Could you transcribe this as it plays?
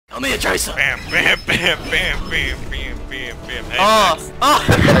Come here, Tracer. Bam, bam, bam, bam, bam, bam, bam, bam. Hey, Oh, Max. oh!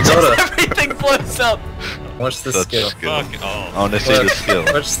 I got it. Everything blows up. Watch the Such skill. skill. Fuck I off. wanna see the skill.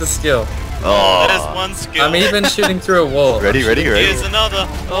 Watch the skill. Oh. That is one skill. I'm even shooting through a wall. Ready, ready, ready. Here's another.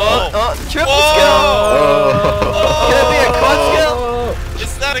 Oh, triple Whoa. skill. Oh. Can it be a quad skill?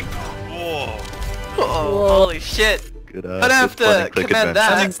 Is that a... Whoa. Oh, holy shit. Good I'd have to command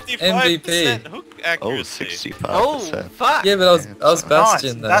that. 65% hook Oh, accuracy. 65%. Oh, fuck. Yeah, but I was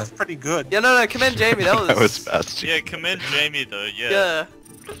Bastion Nice, though. that's pretty good. Yeah, no, commend Jamie, that was... That was Bastion. Yeah, commend Jamie though, yeah. Yeah.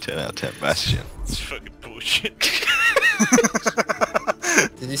 10 out of 10 Bastion. It's fucking bullshit.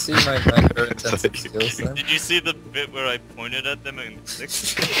 Did you see my macro intensive skills then? Did you see the bit where I pointed at them and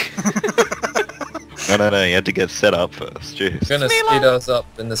clicked? No, you had to get set up first, jeez. I'm gonna speed us up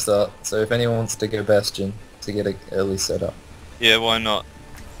in the start, so if anyone wants to go Bastion, to get an early setup. Yeah, why not?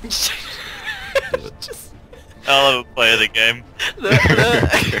 I'll have a play of the game.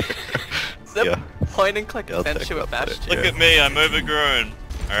 The Yeah. point and click I'll adventure take with that bit. Bastion. Look at me, I'm overgrown.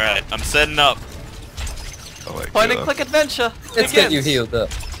 Alright, I'm setting up. Oh my Point and god. click adventure. Let's get you healed up.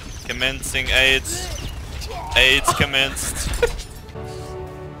 Commencing AIDS. AIDS commenced.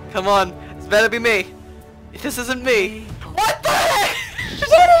 Come on, it's better be me. If this isn't me. What the heck?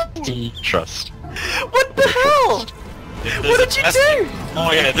 Trust. What the hell? What did you do?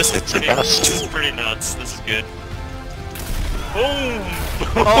 Oh yeah, this is It's a pretty, Bastion. this is pretty nuts. This is good. Boom!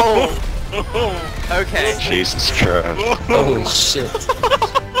 Oh. Boom! Okay. Jesus Christ. Holy shit.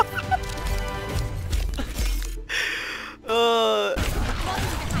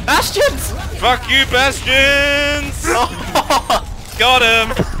 Bastions! Fuck you, Bastions! Got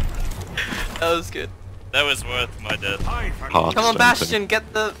him! That was good. That was worth my death. Heartstone Come on, thing. Bastion,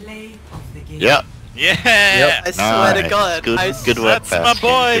 get the... Yeah. Yeah! Yep. I swear to Nice. God. Good, I good work, That's my Bastion.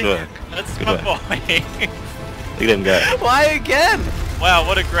 boy. Good work. That's Good my work. boy! Look at him go. Why again? Wow,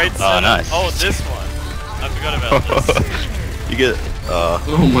 what a great setup. nice. Oh, this one. I forgot about this. You get,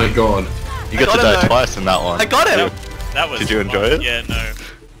 Oh my god. you get got to him, die though. twice in that one. I got him! That was Did you enjoy fun. it? Yeah, no.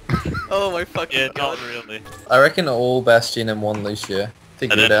 Oh my fucking Yeah, God. not really. I reckon all Bastion and one Lucia.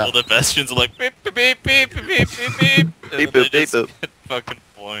 Figure And it then all out. the Bastions are like beep beep beep beep beep beep beep beep. And Beep, then beep, they beep, just beep. get fucking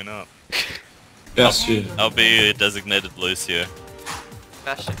blown up. Bastion. I'll be a designated Lucio.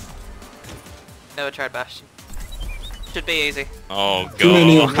 Bastion. Never tried Bastion. Should be easy. Oh god. Too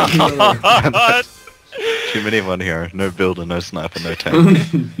many of them. Too many of one hero. No builder, no sniper, no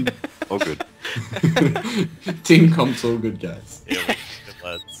tank. All good. Team comp's all good, guys. Yeah, we're good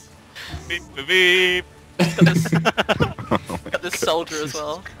lads. Beep beep beep. Got this, Oh my got this God. soldier as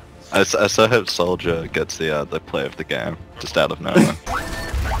well. I so hope Soldier gets the play of the game, just out of nowhere.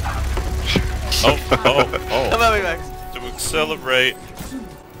 Oh, oh, Come oh. at me, Max. To accelerate.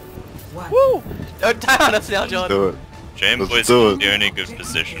 Woo! Don't die on us now, John. Do it. Jam Let's Boy's do it. the only good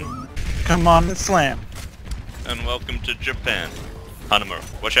position. Come on and slam. And welcome to Japan. Hanamura.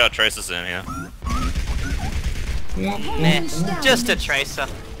 Watch out, Tracer's in here. Nah, just a tracer.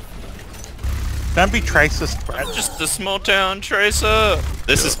 Don't be Tracer spread. Just a small town Tracer!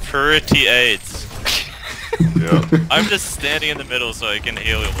 This is pretty AIDS. Yeah. I'm just standing in the middle so I can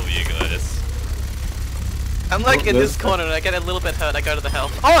heal all of you guys. I'm like Oh, in this that's- corner and I get a little bit hurt, I go to the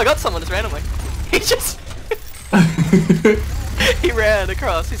health. Oh, I got someone just randomly. He just... he ran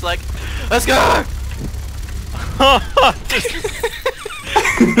across, he's like, let's go!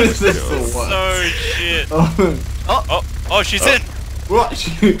 This is the worst. So shit. Oh, Oh, she's in! what?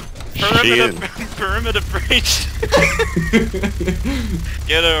 Perimeter, perimeter breached!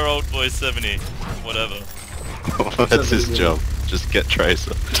 Get her, old boy 70. Whatever. That's his job. Just get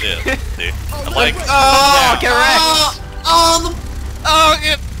Tracer. Yeah, see. I like. Oh, get wrecked! Oh,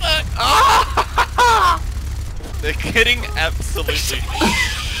 get fucked! Oh! They're getting absolutely shit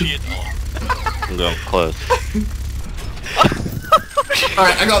on. I'm going close.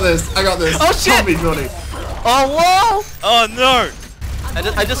 Alright, I got this. Oh, shit! Zombie Johnny. Oh, whoa! Oh no!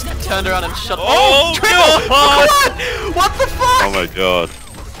 I just turned around and shot. Oh, triple! God! Come on! What the fuck? Oh my god.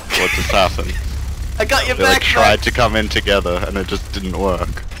 What just happened? I got your They back, like tried Max. to come in together and it just didn't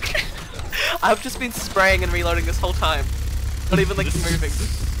work. I've just been spraying and reloading this whole time. Not even like moving.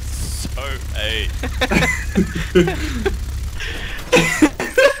 So AIDS.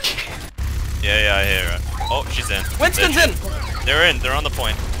 Yeah, I hear her. Oh, she's in. Winston's in! They're in, they're on the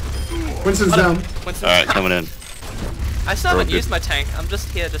point. Winston's down. Winston's Alright, coming in. I still We're haven't good. used my tank. I'm just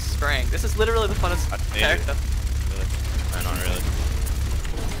here just spraying. This is literally the funnest character. Really? No, not really.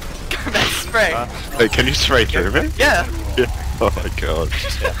 Go back, spray. Wait, can you spray through me? Yeah. Yeah. Oh my god.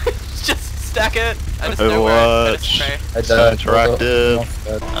 Just stack it. I just know where I'm gonna Overwatch. spray. I So died. interactive.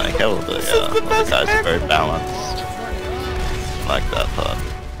 Well, I like how all the This is the best guys are very character. balanced. I like that part.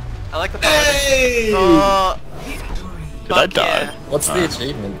 like the power. Hey! Oh, Did I die? What's the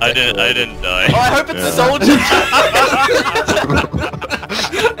achievement? I didn't die. oh, I hope it's Yeah. soldier.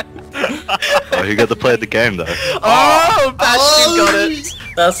 Oh, you got to play the game though. Oh, Bastion got it.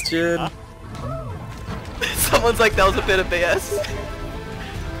 Bastion. Someone's like, that was a bit of BS.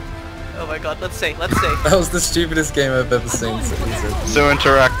 Oh my god, let's see, let's see. That was the stupidest game I've ever seen. So easy. So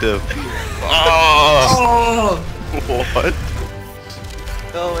interactive. Oh! Oh! What?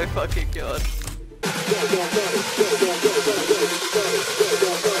 Oh my fucking god.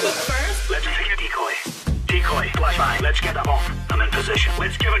 Let's take a decoy. Decoy, flashbang, let's get them off. I'm in position.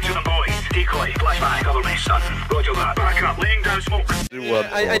 Let's give it to the boys. Decoy, flashbang, cover me, son. Roger that. Back up, laying down smoke. Do Yeah,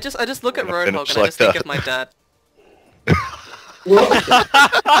 what? I just look at Gonna Roadhog finish and I like just think that. of my dad.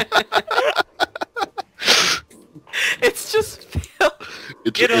 It's just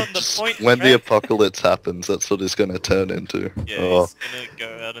Get on the just- point, when the Fred. apocalypse happens, that's what it's gonna turn into. Yeah, Oh. he's gonna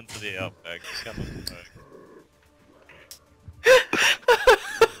go out into the outback. Come on,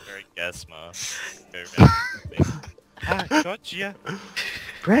 very gas mask. Go around. Ah, gotcha.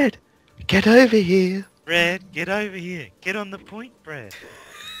 Brad, get over here. Brad, get over here. Get on the point, Brad.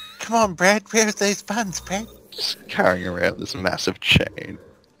 Come on, Brad. Where's those funds, Brad? Just carrying around this massive chain.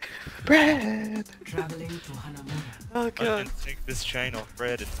 Brad. Traveling to Hanamura. oh I god. didn't take this chain off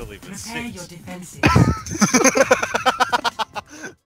Brad until he was Prepare your 6. defenses.